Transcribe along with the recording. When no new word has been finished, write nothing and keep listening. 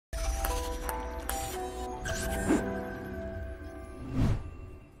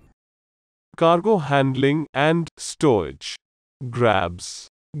cargo handling and stowage. Grabs,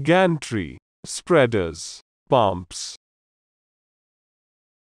 gantry, spreaders, pumps.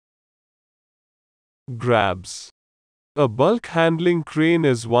 Grabs. A bulk handling crane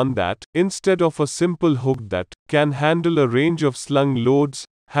is one that, instead of a simple hook that can handle a range of slung loads,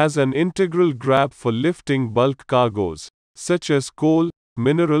 has an integral grab for lifting bulk cargoes, such as coal,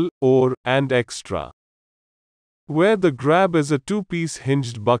 mineral, ore, and extra. Where the grab is a two-piece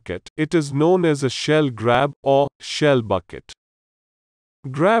hinged bucket, it is known as a shell grab or shell bucket.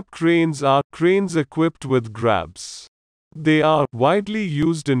 Grab cranes are cranes equipped with grabs. They are widely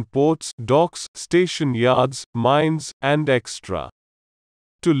used in ports, docks, station yards, mines, and extra.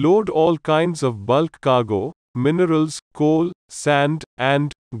 To load all kinds of bulk cargo, minerals, coal, sand,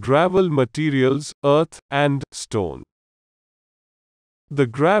 and gravel materials, earth, and stone. The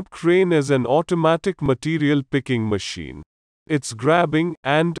grab crane is an automatic material picking machine. Its grabbing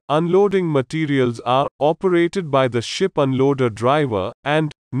and unloading materials are operated by the ship unloader driver,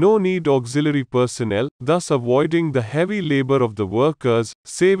 and no need auxiliary personnel, thus avoiding the heavy labor of the workers,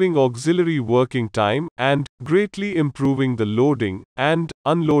 saving auxiliary working time, and greatly improving the loading and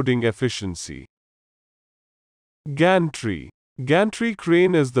unloading efficiency. Gantry. Gantry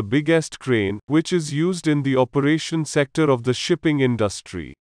crane is the biggest crane, which is used in the operation sector of the shipping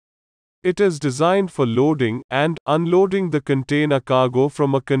industry. It is designed for loading and unloading the container cargo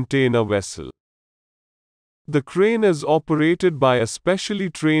from a container vessel. The crane is operated by a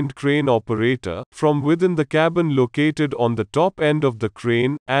specially trained crane operator from within the cabin located on the top end of the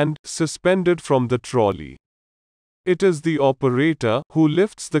crane and suspended from the trolley. It is the operator who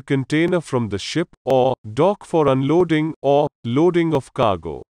lifts the container from the ship or dock for unloading or loading of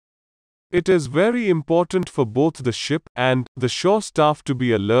cargo. It is very important for both the ship and the shore staff to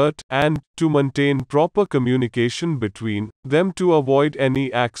be alert and to maintain proper communication between them to avoid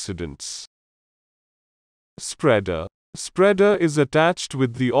any accidents. Spreader. Spreader is attached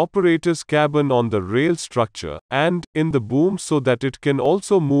with the operator's cabin on the rail structure and in the boom so that it can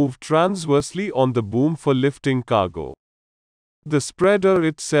also move transversely on the boom for lifting cargo. The spreader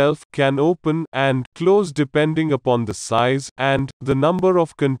itself can open and close depending upon the size and the number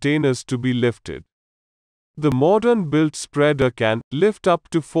of containers to be lifted. The modern built spreader can lift up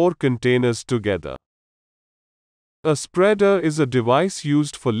to 4 containers together. A spreader is a device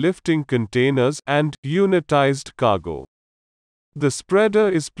used for lifting containers and unitized cargo. The spreader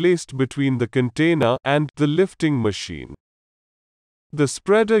is placed between the container and the lifting machine. The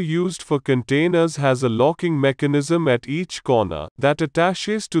spreader used for containers has a locking mechanism at each corner that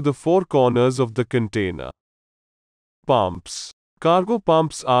attaches to the 4 corners of the container. Pumps. Cargo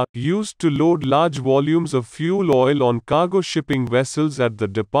pumps are used to load large volumes of fuel oil on cargo shipping vessels at the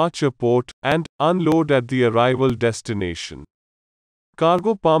departure port and unload at the arrival destination.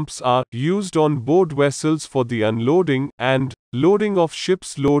 Cargo pumps are used on board vessels for the unloading and loading of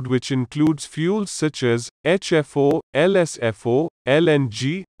ship's load, which includes fuels such as HFO, LSFO,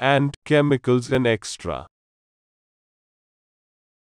 LNG, and chemicals and extra.